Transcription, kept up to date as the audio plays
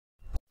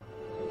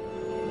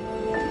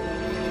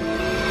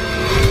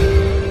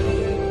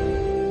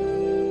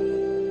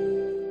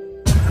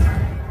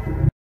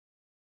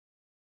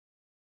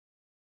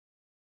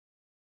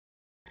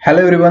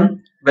Hello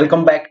everyone,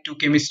 welcome back to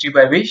Chemistry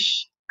by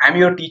Vish. I'm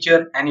your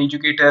teacher and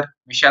educator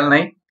Vishal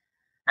Naik,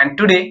 and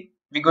today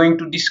we're going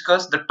to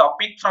discuss the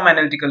topic from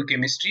analytical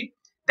chemistry,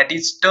 that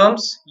is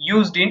terms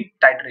used in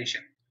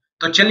titration.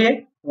 तो चलिए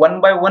one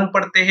by one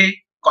पढ़ते हैं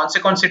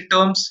कौन से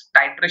terms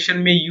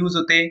titration में use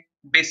होते हैं,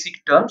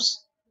 basic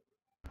terms.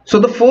 So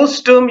the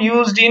first term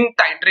used in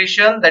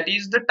titration, that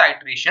is the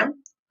titration.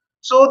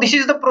 So this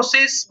is the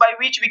process by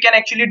which we can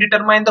actually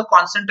determine the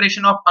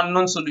concentration of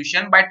unknown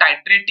solution by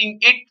titrating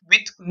it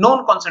with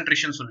known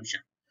concentration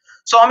solution.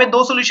 So हमें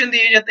दो solution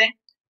दिए जाते हैं.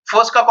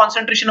 First का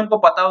concentration हमको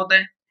पता होता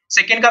है,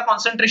 second का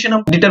concentration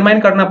हम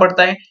determine करना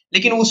पड़ता है,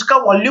 लेकिन उसका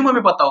volume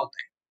हमें पता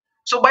होता है.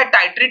 So by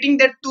titrating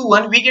that to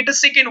 1, we get a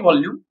second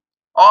volume,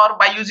 or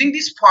by using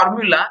this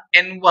formula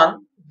N1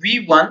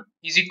 V1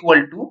 is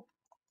equal to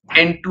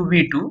N2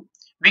 V2,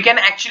 we can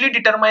actually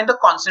determine the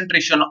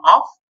concentration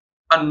of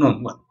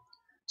unknown one.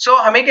 So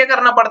हमें क्या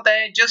करना पड़ता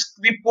है, just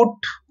we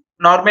put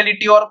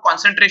normality और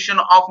concentration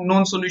of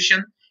known solution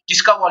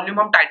जिसका volume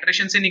हम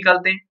titration से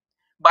निकालते हैं.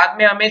 बाद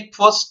में हमें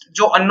first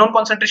जो unknown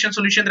concentration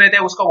solution रहता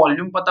है उसका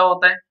volume पता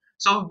होता है.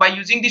 So by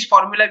using this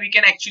formula we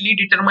can actually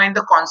determine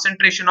the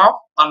concentration of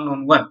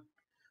unknown one.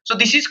 So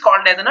this is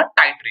called as a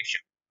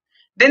titration.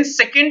 Then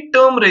second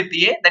term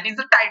रहती है, that is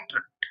the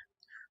titrant.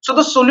 So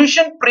the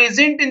solution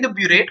present in the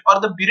burette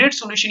or the burette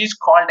solution is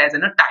called as a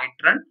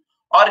titrant,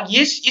 और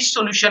ये इस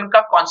solution का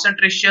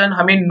concentration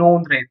हमें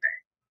known रहता है.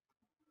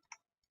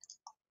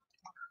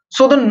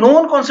 So the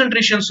known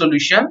concentration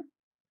solution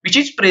which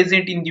is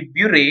present in the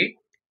burette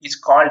is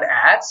called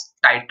as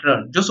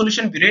titrant. जो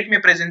solution burette में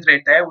present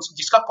रहता है,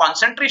 जिसका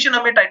concentration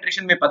हमें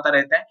titration में पता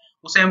रहता है,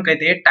 उसे हम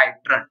कहते हैं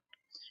titrant.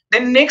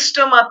 Then next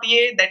term आती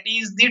है, that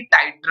is the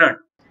titrant.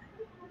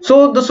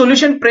 So the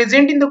solution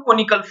present in the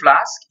conical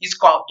flask is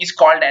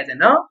called as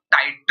a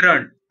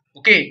titrant.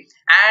 Okay,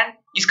 and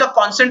इसका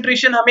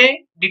concentration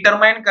हमें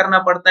determine करना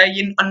पड़ता है,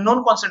 ये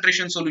unknown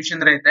concentration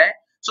solution रहता है.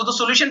 So the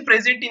solution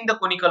present in the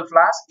conical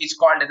flask is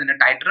called as a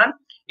titrant.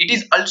 It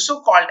is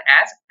also called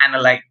as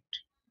analyte.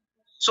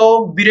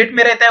 So burette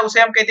में रहता है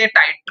उसे हम कहते हैं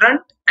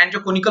titrant, and जो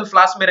conical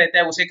flask में रहता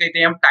है उसे कहते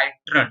हैं हम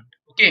titrant.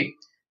 Okay,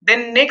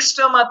 then next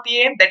term आती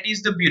है, that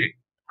is the burette.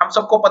 हम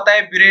सबको पता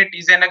है burette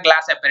is a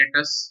glass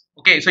apparatus.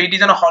 Okay, so it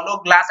is a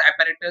hollow glass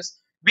apparatus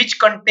which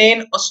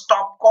contain a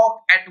stopcock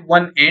at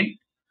one end,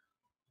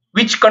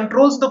 which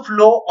controls the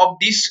flow of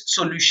this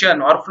solution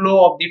or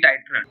flow of the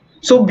titrant.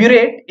 So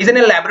burette is a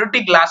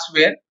laboratory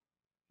glassware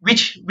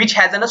which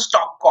has a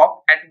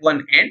stopcock at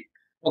one end.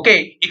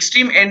 Okay,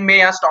 extreme end में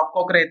यहाँ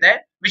stopcock रहता है,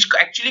 which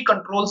actually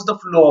controls the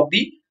flow of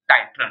the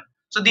titrant.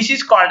 So this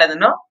is called as a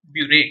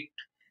burette.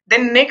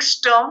 Then next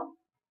term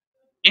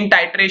in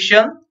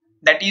titration,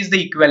 that is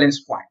the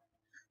equivalence point.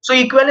 So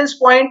equivalence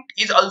point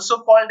is also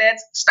called as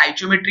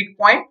stoichiometric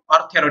point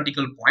or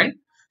theoretical point.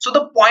 So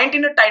the point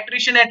in a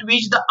titration at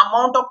which the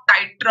amount of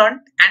titrant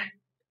and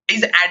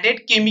is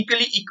added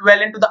chemically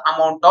equivalent to the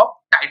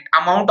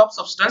amount of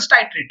substance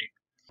titrated.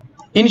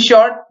 In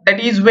short, that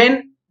is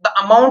when the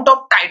amount of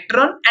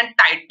titrant and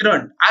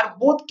titrant are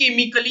both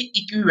chemically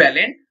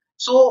equivalent.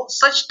 So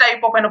such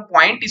type of a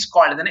point is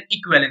called as an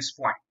equivalence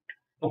point.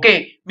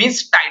 Okay,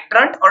 means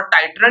titrant और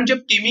titrant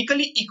जब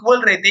chemically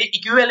equal रहते,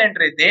 equivalent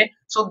रहते,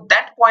 so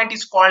that point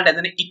is called as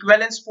an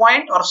equivalence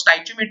point or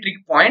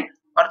stoichiometric point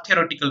or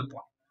theoretical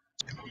point.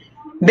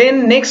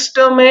 Then next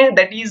term है,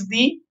 that is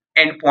the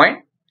end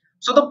point.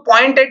 So the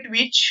point at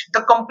which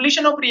the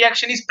completion of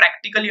reaction is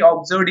practically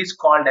observed is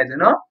called as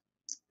an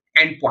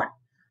end point.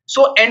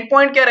 So end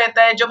point क्या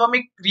रहता है, जब हमें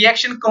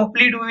reaction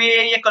complete हुई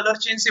है या color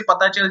change से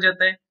पता चल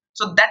जाता है,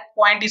 so that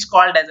point is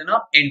called as an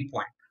end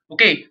point.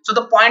 Okay, so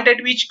the point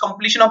at which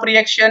completion of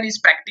reaction is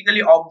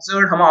practically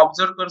observed, हम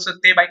observe कर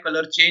सकते हैं by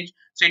color change,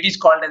 so it is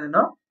called as an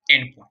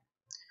end point.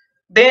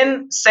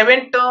 Then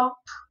seventh term,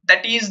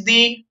 that is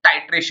the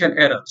titration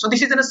error. So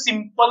this is a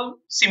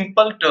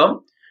simple term.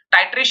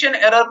 Titration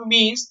error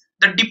means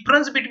the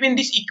difference between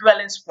this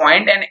equivalence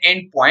point and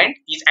end point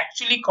is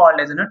actually called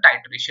as a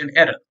titration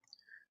error.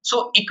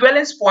 So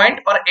equivalence point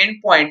और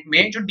end point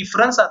में जो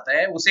difference आता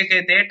है उसे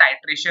कहते हैं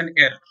titration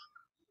error.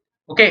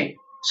 Okay,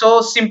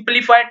 so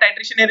simplified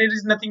titration error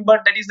is nothing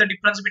but that is the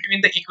difference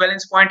between the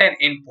equivalence point and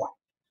end point.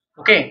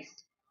 Okay,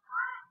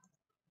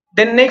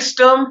 then next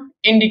term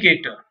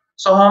indicator.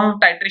 So हम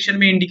titration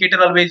में indicator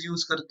always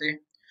use करते हैं.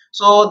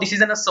 So this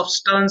is a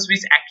substance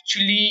which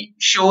actually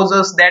shows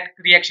us that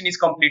reaction is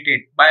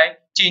completed by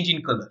change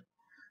in color.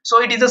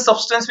 So it is a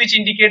substance which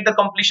indicate the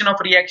completion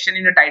of reaction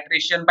in a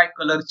titration by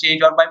color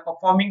change or by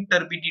performing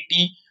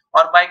turbidity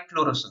or by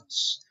fluorescence.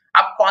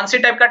 आप कौन से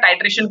type का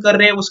titration कर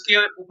रहे हैं उसके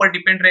ऊपर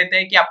depend रहता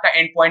है कि आपका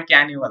एंड पॉइंट क्या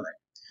आने वाला है.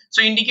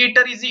 सो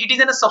indicator is it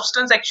is an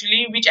substance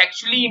actually which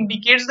actually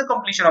indicates the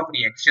completion of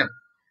reaction.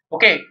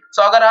 Okay,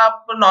 सो अगर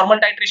आप नॉर्मल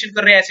टाइट्रेशन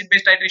कर रहे हैं, एसिड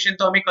बेस टाइट्रेशन,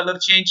 तो हमें कलर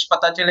चेंज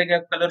पता चलेगा,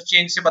 कलर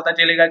चेंज से पता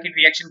चलेगा कि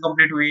रिएक्शन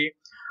कंप्लीट हुई है.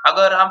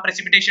 अगर हम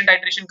प्रेसिपिटेशन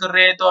टाइट्रेशन कर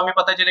रहे हैं तो हमें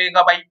पता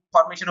चलेगा bye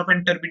formation of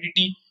N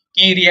turbidity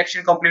की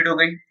रिएक्शन कंप्लीट हो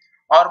गई,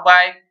 और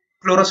बाय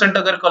फ्लोरोसेंट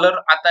अगर कलर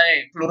आता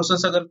है,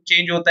 फ्लोरोसेंस अगर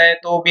चेंज होता है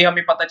तो भी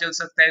हमें पता चल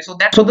सकता है.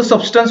 So the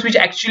substance which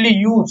actually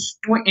used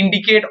to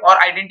indicate or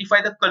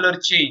identify the color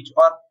change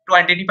or to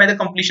identify the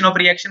completion of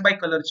reaction by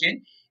color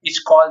change is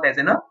called as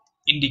an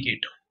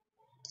indicator.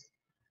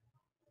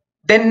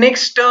 Then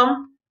next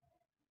term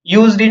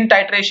used in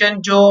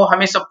titration जो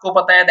हमें सबको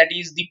पता है, that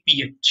is the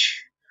pH.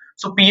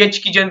 So pH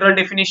की general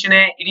definition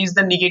है, it is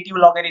the negative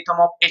logarithm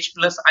of H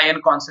plus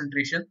ion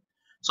concentration.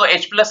 So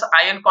H plus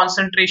ion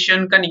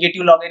concentration का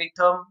negative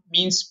logarithm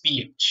means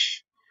pH.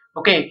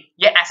 Okay,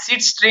 ये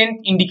acid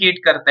strength indicate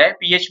करता है.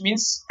 pH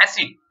means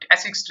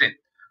acid strength.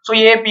 So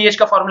ये pH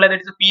का formula, that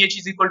is pH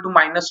is equal to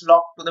minus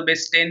log to the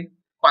base 10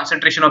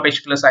 concentration of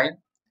H plus ion.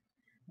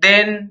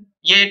 Then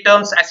ये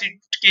terms acid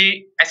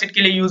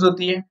के लिए use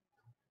होती है.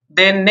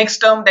 Then next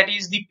term, that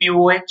is the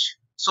POH.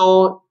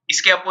 So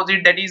इसके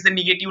opposite, that is the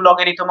negative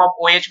logarithm of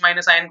OH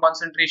minus ion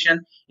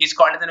concentration is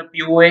called as a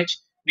POH,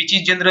 which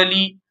is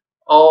generally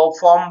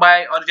formed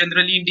by or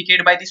generally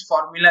indicated by this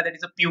formula, that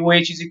is a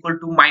POH is equal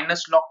to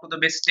minus log to the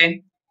base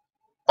 10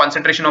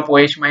 concentration of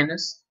OH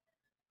minus.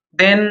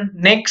 Then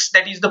next,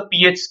 that is the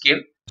pH scale.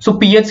 So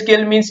pH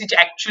scale means it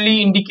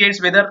actually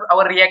indicates whether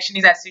our reaction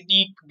is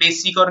acidic,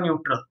 basic or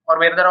neutral, or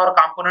whether our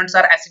components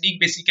are acidic,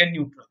 basic and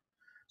neutral.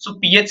 So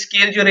pH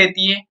scale जो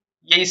रहती है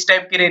ये इस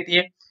type की रहती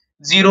है.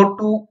 0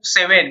 to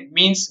 7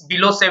 means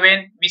below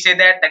 7 we say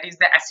that is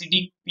the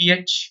acidic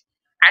pH.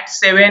 At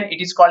 7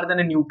 it is called as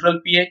a neutral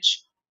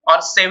pH,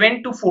 or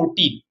 7 to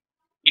 14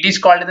 it is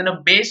called as a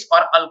base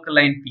or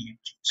alkaline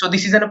pH. So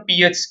this is a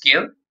pH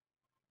scale.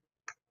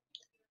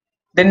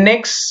 The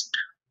next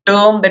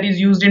term that is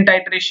used in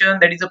titration,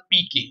 that is a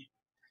pK.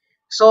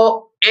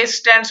 So A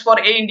stands for,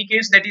 A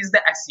indicates that is the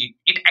acid.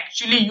 It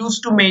actually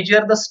used to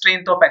measure the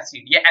strength of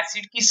acid. ये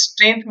acid की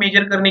strength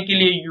measure करने के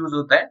लिए use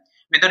होता है,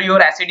 whether your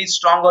acid is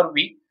strong or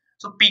weak.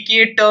 So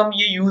pK term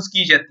ये use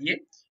की जाती है.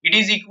 It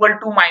is equal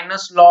to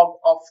minus log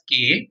of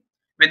K,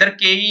 whether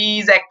K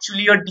is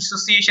actually a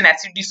dissociation,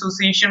 acid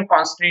dissociation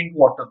constant in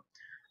water.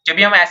 जब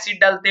भी हम acid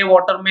डालते हैं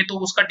water में तो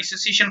उसका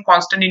dissociation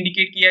constant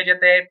indicate किया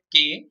जाता है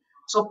K.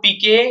 So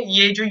pK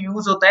ये जो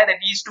use होता है,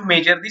 that is to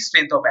measure the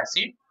strength of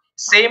acid.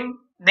 Same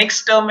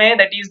next term है,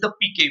 that is the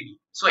pKb.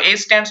 So A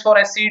stands for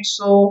acid,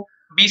 so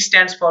B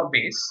stands for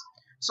base.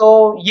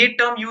 So ये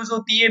term use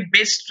होती है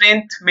base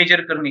strength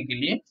measure करने के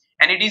लिए,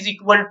 and it is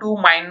equal to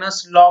minus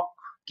log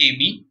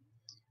Kb,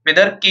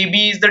 whether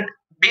Kb is the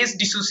base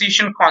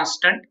dissociation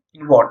constant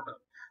in water.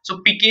 So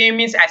pK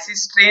means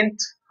acid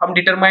strength हम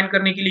determine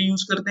करने के लिए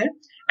use करते हैं,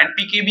 and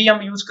pKb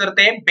हम use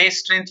करते हैं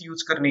base strength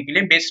use करने के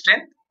लिए, base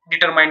strength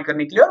determine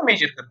करने के लिए और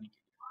measure करने के लिए.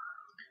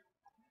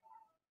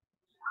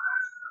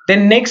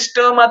 Then next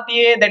term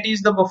आती है, that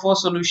is the buffer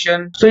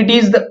solution. So it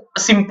is the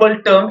simple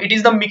term. It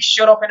is the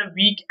mixture of a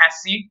weak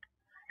acid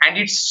and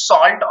its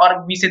salt,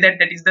 or we say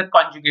that is the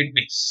conjugate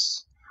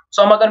base.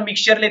 So हम अगर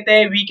mixture लेते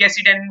हैं weak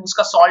acid and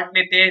उसका salt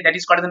लेते हैं, that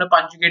is called as a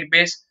conjugate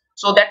base.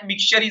 So that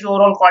mixture is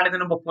overall called as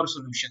a buffer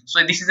solution.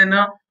 So this is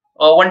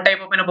one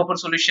type of a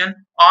buffer solution.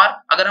 और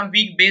अगर हम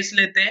weak base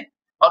लेते हैं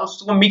और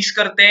उसको mix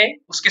करते हैं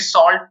उसके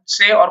salt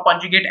से और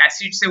conjugate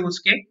acid से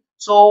उसके,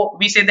 so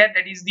we say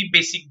that is the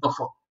basic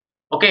buffer.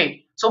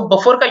 Okay, so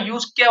buffer का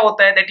use क्या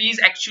होता है, that is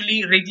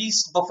actually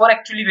buffer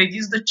actually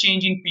reduces the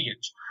change in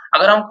pH.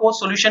 अगर हमको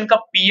solution का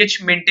pH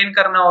maintain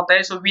करना होता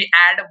है, so we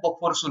add a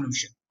buffer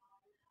solution.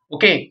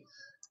 Okay,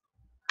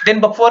 then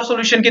buffer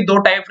solution के दो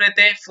type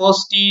रहते हैं,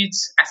 first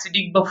is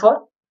acidic buffer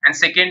and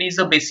second is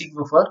a basic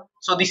buffer.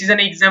 So this is an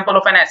example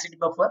of an acid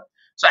buffer.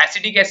 So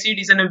acidic acid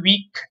is a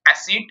weak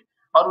acid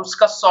और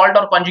उसका salt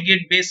और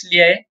conjugate base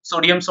लिया है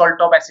sodium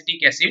salt of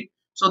acetic acid.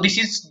 So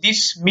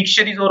this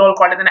mixture is overall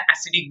called as an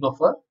acidic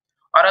buffer.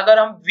 और अगर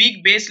हम weak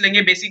base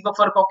लेंगे, basic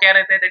buffer को क्या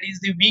रहता है, that is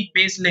the weak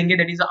base लेंगे,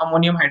 दैट इज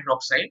अमोनियम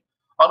हाइड्रोक्साइड,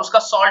 और उसका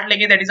सॉल्ट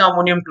लेंगे, that is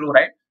ammonium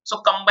chloride. So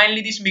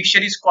combinedly this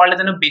mixture is called as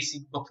a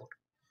basic buffer.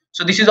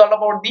 So this is all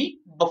about the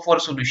buffer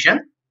solution.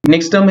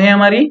 Next term है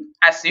हमारी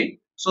acid.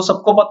 सो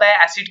सबको पता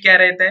है acid क्या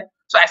रहता है.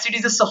 सो acid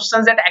is a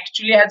substance that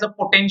actually has a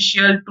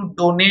potential to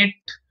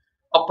donate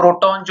a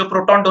proton, जो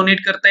proton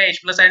donate करता है,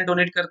 H+ आयन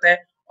डोनेट करता है,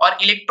 और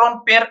इलेक्ट्रॉन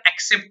पेयर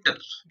एक्सेप्टर,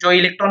 जो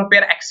इलेक्ट्रॉन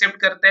पेयर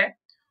एक्सेप्ट करता है,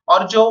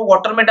 और जो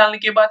वाटर में डालने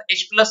के बाद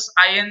H+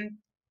 आयन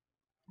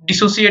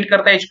डिसोसिएट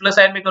करता है, H+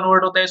 आयन में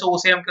कन्वर्ट होता है, सो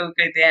उसे हम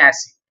कहते हैं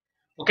acid.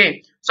 Okay,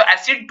 so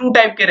acid to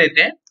type के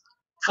रहते हैं.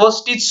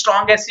 First is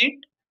strong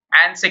acid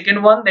and second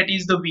one that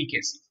is the weak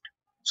acid.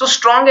 So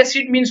strong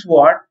acid means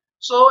what,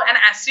 so N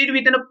acid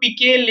with N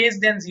pK less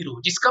than 0,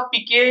 जिसका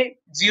pK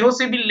 0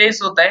 से भी less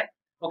होता है,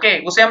 okay,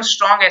 उसे हम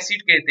स्ट्रॉन्ग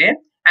एसिड कहते हैं.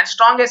 And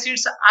strong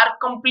acids are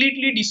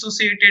completely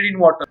dissociated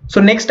in water.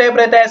 So next type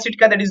रहता है एसिड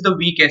का, that is the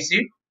weak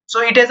acid.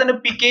 So it has a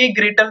pK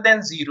greater than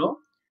 0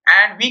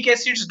 and weak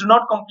acids do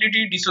not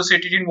completely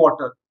dissociated in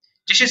water.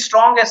 जैसे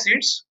strong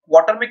acids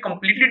water में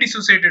completely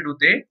dissociated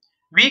होते,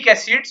 weak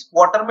acids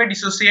water में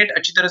dissociate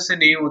अच्छी तरह से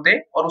नहीं होते,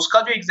 और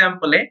उसका जो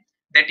example है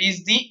that is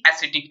the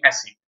acetic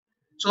acid.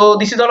 So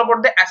this is all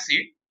about the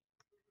acid.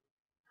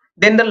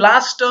 Then the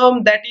last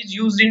term that is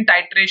used in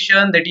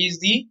titration, that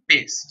is the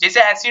base.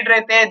 जैसे acid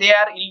रहते हैं they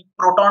are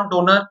proton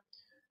donor.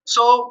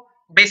 So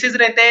bases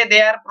रहते हैं,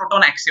 they are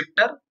proton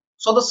acceptor.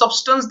 So the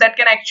substance that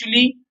can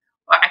actually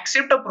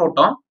accept a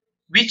proton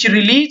which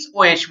release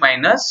OH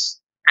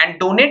minus and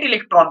donate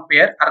electron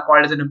pair are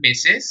called as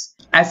bases.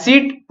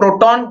 Acid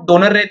proton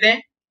donor रहते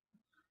हैं,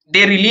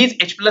 they release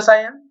H plus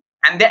ion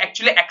and they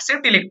actually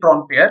accept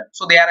electron pair,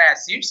 so they are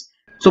acids.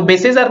 So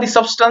bases are the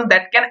substance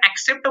that can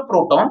accept a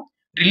proton,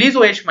 release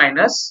OH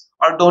minus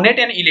or donate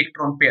an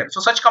electron pair. So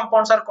such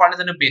compounds are called as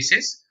a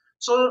bases.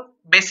 So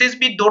bases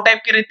भी दो type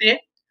के रहते हैं.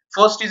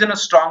 First is a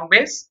strong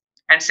base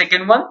and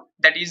second one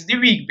that is the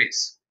weak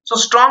base. So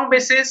strong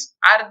bases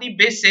are the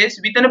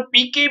bases with a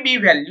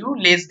pKb value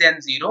less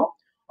than 0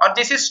 और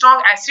जैसे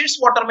strong acids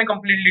water में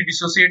completely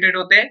dissociated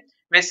होते हैं,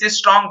 वैसे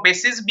strong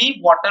bases भी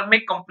water में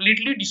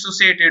completely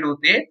dissociated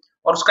होते हैं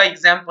और उसका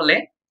एग्जांपल है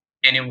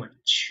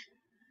NaOH.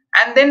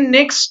 And then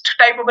next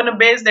type of N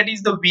base that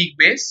is the weak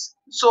base.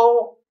 So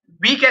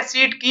weak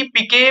acid की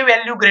पीके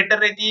वैल्यू ग्रेटर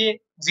रहती है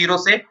 0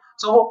 से,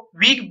 सो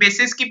वीक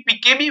बेसिस की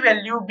पीकेबी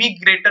वैल्यू भी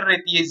ग्रेटर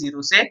रहती है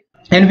 0 से.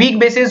 And week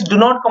basis do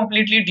not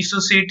completely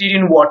dissociated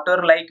in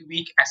water like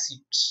weak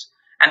acids.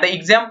 And the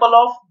example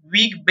of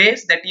weak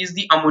base that is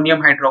the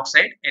ammonium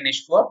hydroxide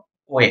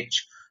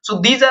NH4OH. So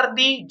these are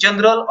the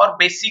general or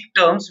basic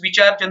terms which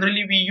are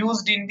generally we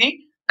used in the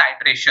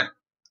titration.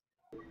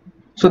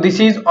 So this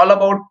is all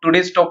about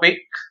today's topic.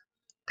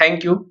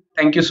 Thank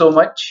you so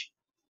much.